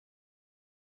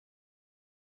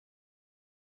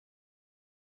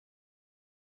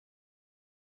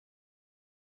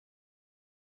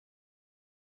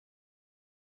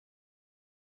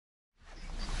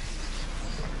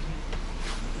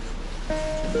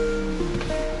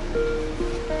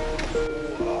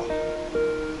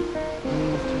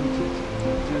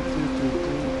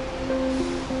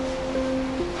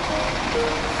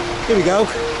Here we go.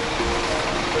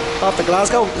 Off to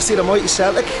Glasgow to see the mighty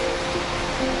Celtic.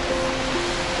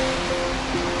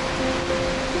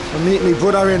 I'm meeting my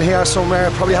brother in here somewhere,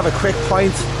 probably have a quick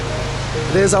pint.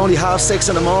 It is only 6:30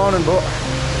 in the morning, but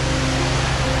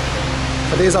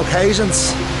for these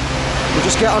occasions, you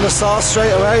just get on the sauce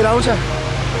straight away, don't you?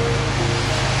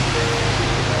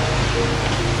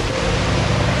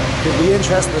 It'll be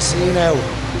interesting to see now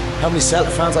how many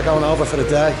Celtic fans are going over for the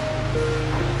day.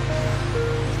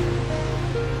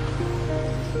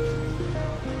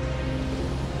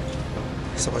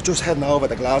 So we're just heading over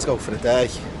to Glasgow for the day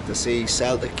to see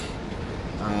Celtic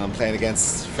playing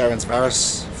against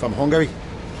Ferenvaros from Hungary.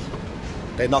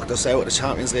 They knocked us out of the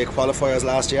Champions League qualifiers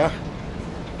last year.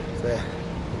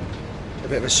 A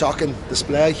bit of a shocking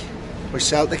display by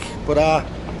Celtic, but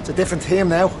it's a different team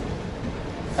now.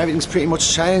 Everything's pretty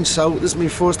much changed, so this is my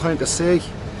first time to see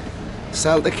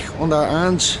Celtic under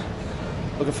Ange.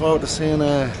 Looking forward to seeing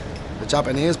the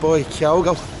Japanese boy,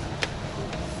 Kyogo.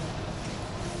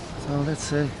 So let's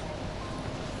see.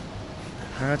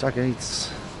 Hardjack gates.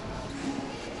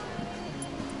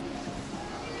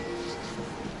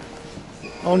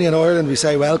 Only in Ireland we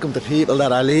say welcome to people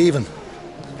that are leaving.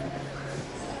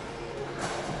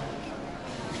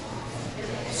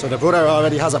 So the brother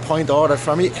already has a pint ordered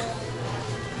for me.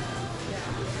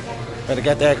 Better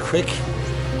get there quick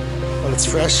while it's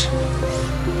fresh.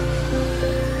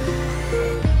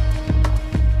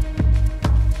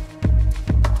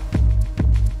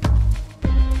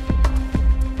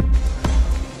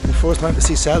 The first time to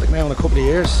see Celtic now in a couple of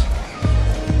years.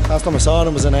 Last time I saw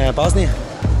them was in Bosnia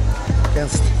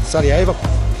against Sarajevo.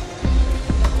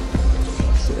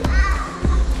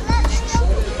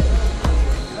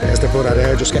 There's the brother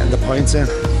there just getting the points in.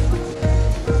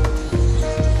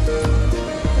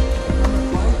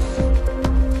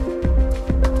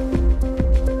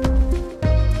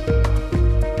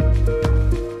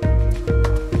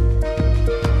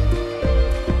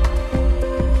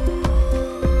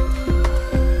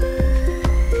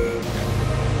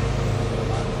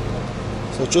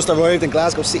 So just arrived in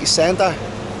Glasgow city centre.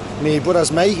 My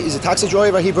brother's mate, he's a taxi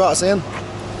driver, he brought us in.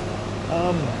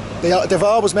 They've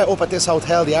always met up at this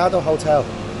hotel, the Ardo Hotel.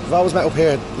 They've always met up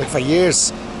here like for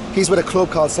years. He's with a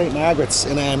club called St Margaret's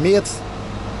in Meath.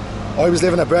 I was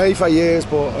living at Bray for years,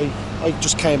 but I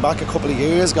just came back a couple of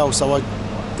years ago, so I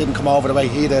didn't come over the way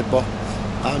he did. But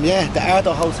yeah, the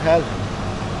Ardo Hotel.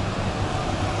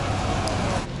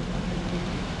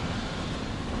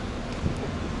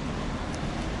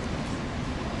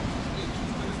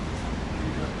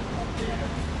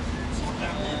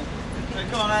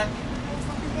 Come on, man.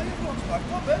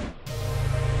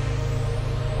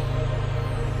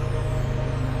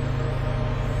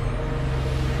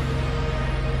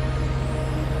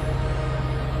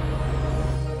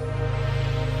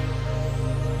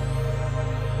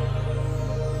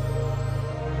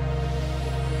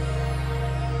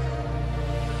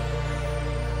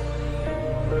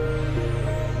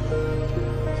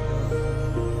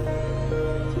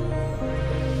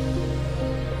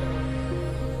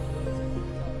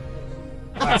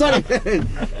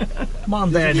 Come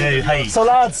on there now, hey. So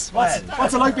lads,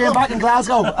 what's it like being back in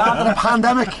Glasgow after the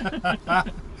pandemic?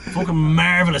 Fucking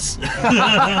marvellous.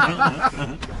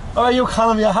 How are you,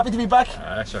 Colin? You happy to be back?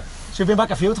 Sure. So you've been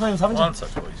back a few times, haven't you? Once or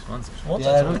twice. Once or twice.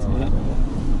 Yeah,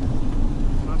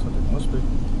 That's what it must be.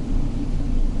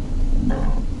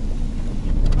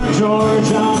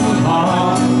 Georgia,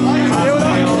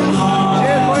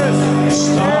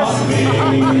 stop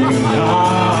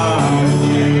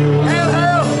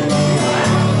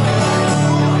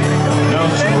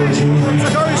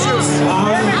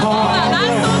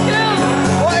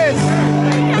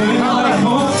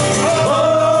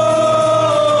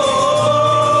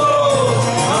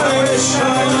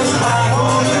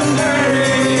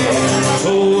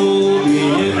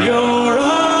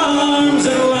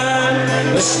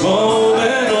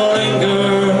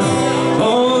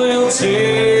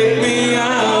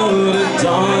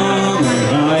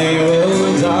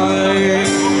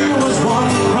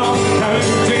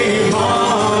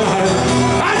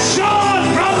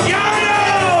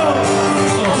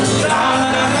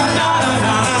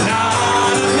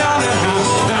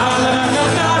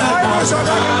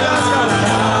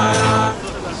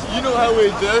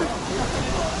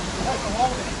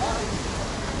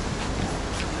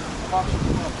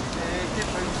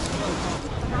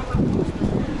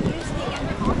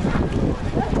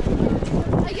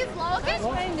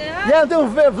Yeah, I'm doing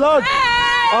a bit of vlog. Hey!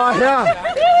 Oh yeah.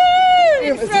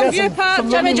 From View Park,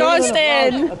 Jimmy Johnston.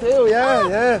 I do,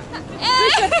 yeah.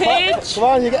 What's your page? Come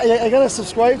on, you're gonna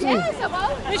subscribe to me.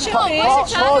 What's your page?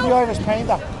 Paul the Irish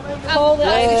Painter. Paul the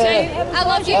Irish. I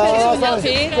love you too.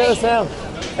 Get us down.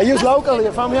 Are you local? Are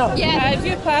you from here? Yeah,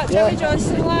 View Park, Jimmy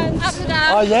Johnston land. Up to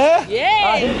that. Oh yeah?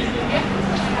 Yeah.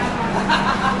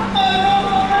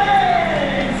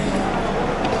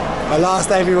 I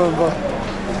lost everyone, but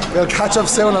we'll catch up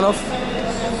soon enough.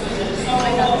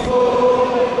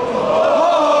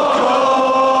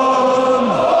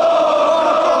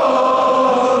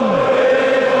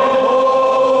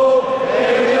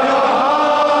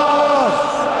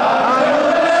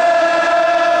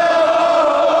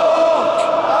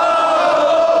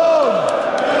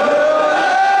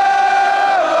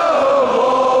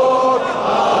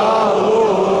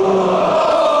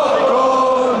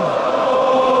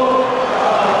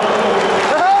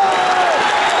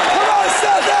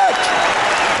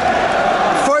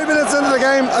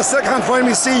 I still can't find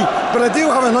me C, but I do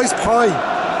have a nice pie.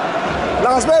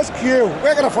 Lads, where's Q?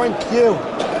 We're gonna find Q.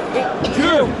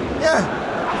 Q? Yeah.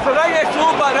 So right next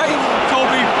door, but right,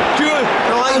 Toby. Q.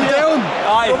 I'm down.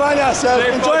 Aye. Come on yourself.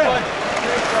 Enjoy it.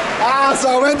 Ah, so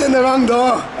I went in the wrong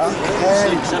door.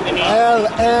 Okay.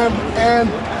 L-M-N-O-P.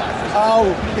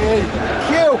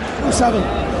 Q. 27.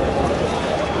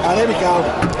 Ah, there we go.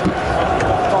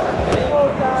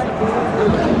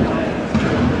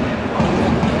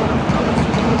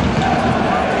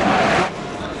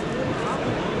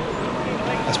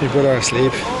 My brother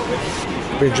asleep.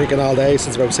 Been drinking all day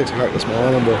since about 6 o'clock this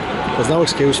morning, but there's no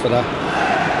excuse for that.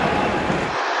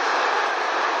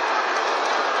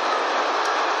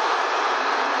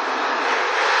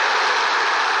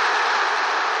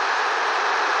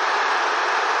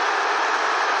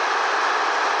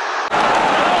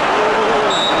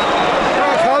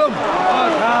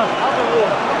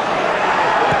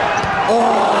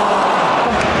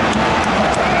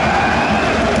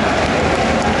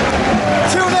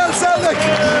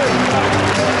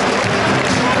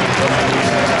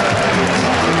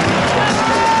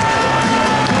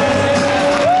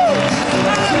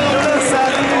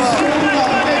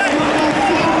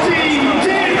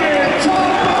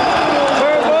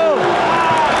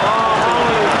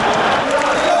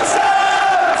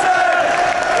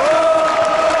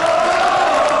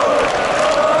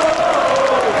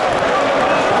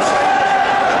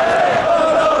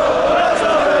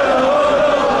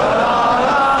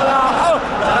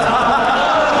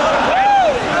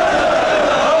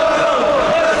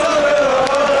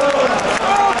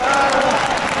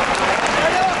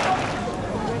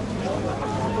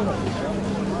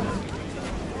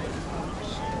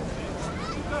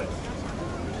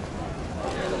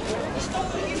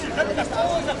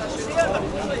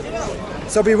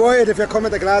 So be worried if you're coming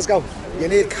to Glasgow, you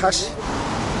need cash.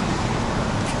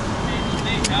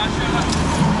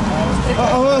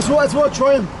 It's worth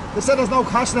trying. They said there's no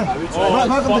cash there.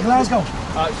 Welcome to Glasgow.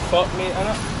 That's fuck me,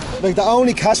 innit? Like the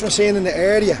only cash machine in the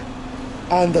area,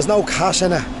 and there's no cash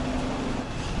in it.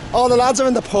 All the lads are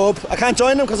in the pub. I can't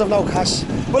join them because I've no cash.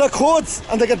 But I could,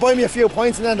 and they could buy me a few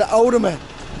points and then they owe them it.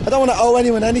 I don't want to owe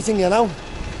anyone anything, you know.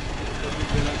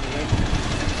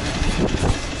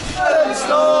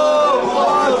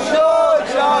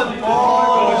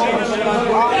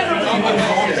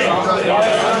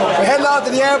 We're heading out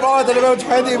to the airport in about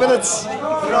 20 minutes.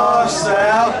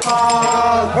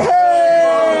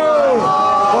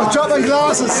 We're dropping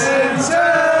glasses.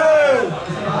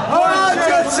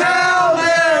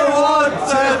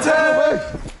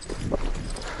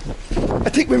 I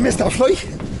think we missed our flight.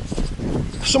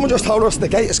 Someone just told us the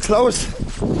gate is closed.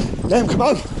 Come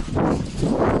on.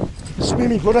 It's me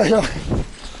and my brother here.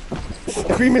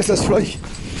 If we miss this flight,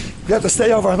 we have to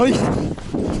stay overnight.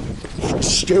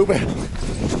 Stupid.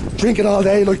 Drinking all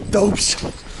day like dopes.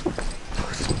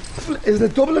 Is the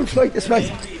Dublin flight this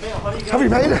way? Have we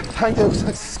made it? Thank you.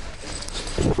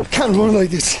 I can't run like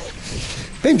this.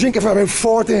 Been drinking for about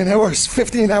 14 hours,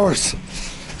 15 hours.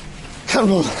 Can't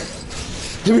run.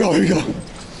 Here we go, here we go.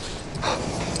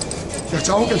 You're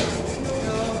joking.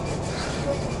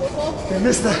 We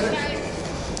missed it.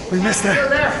 We missed it.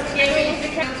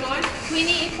 We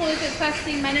need to close it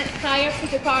 15 minutes prior to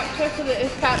departure so that the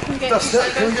captain gets... That's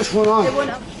it. Can we just run on?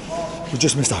 We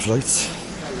just missed our flights.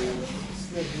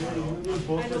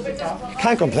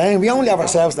 Can't complain. We only have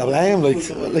ourselves to blame, like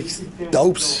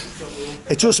dopes.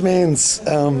 It just means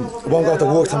we won't go to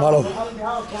work tomorrow.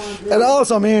 It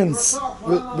also means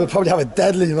we'll probably have a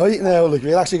deadly night now. Like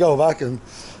we'll actually go back and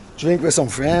drink with some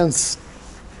friends.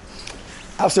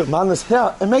 Absolute madness.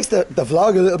 Yeah, it makes the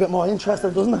vlog a little bit more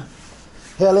interesting, doesn't it?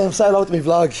 Here, Liam, say hello to my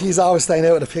vlog. He's always staying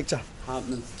out of the picture.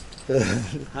 Happening.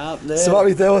 Happening. So what are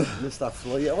we doing? Missed that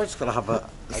flight. We're just going to have a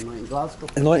night in Glasgow.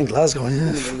 A night in Glasgow,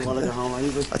 yeah. We want to go home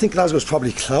anyway. I think Glasgow's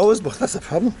probably closed, but that's the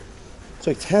problem. It's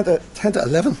like 10 to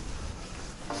 11.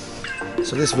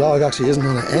 So this vlog actually isn't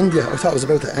going to end yet. I thought it was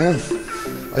about to end.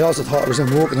 I also thought it was in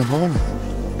work in the morning.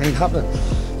 Ain't happening.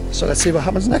 So let's see what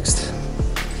happens next.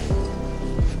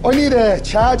 I need a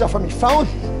charger for my phone.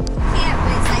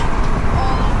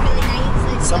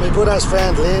 So my brother's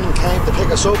friend Lynn came to pick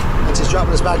us up and she's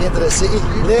dropping us back into the city.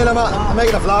 Lynn, I'm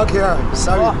making a vlog here.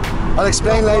 Sorry, I'll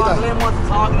explain later. Lynn wants to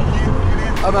talk to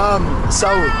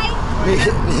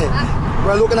Lynn.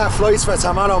 We're looking at flights for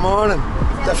tomorrow morning.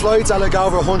 The flights are like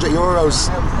over €100.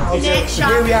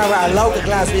 Here we are at our local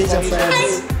GLASGOW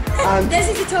friends. And This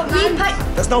is the top man.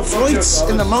 there's no flights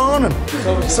in the morning.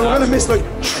 So we're going to miss like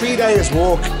 3 days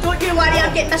work. Don't you worry,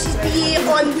 I'll get Mrs. B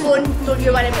on the phone. Don't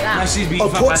you worry about that. I'll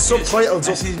put subtitles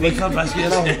up. You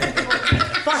know.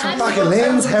 Back in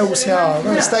Lynn's house here. We're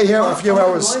going to stay here for a few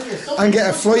hours and get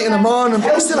a flight in the morning.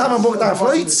 But we still haven't booked our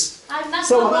flights.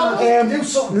 So,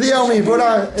 Leo, my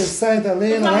brother, is saying to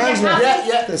Lynn and Angela.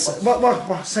 Yeah.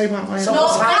 What? Say what?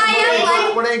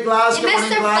 We're in Glasgow. You missed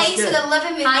their place in the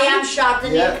living room. I am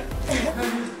Chardonnay. Yeah.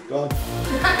 Go on.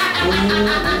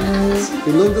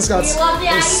 We love the Scots. We love the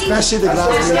Especially the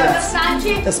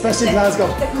Glasgow. Especially Glasgow.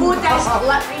 The code is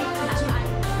literally.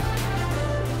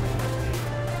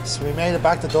 So we made it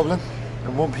back to Dublin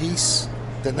in one piece.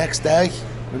 The next day,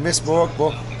 we missed work,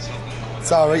 but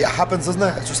it's alright. It happens, doesn't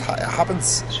it? It just it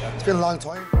happens. It's been a long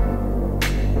time.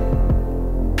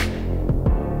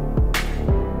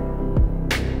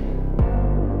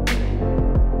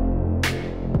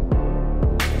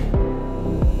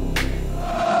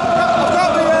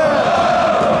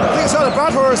 I think it's on the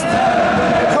Bradhurst.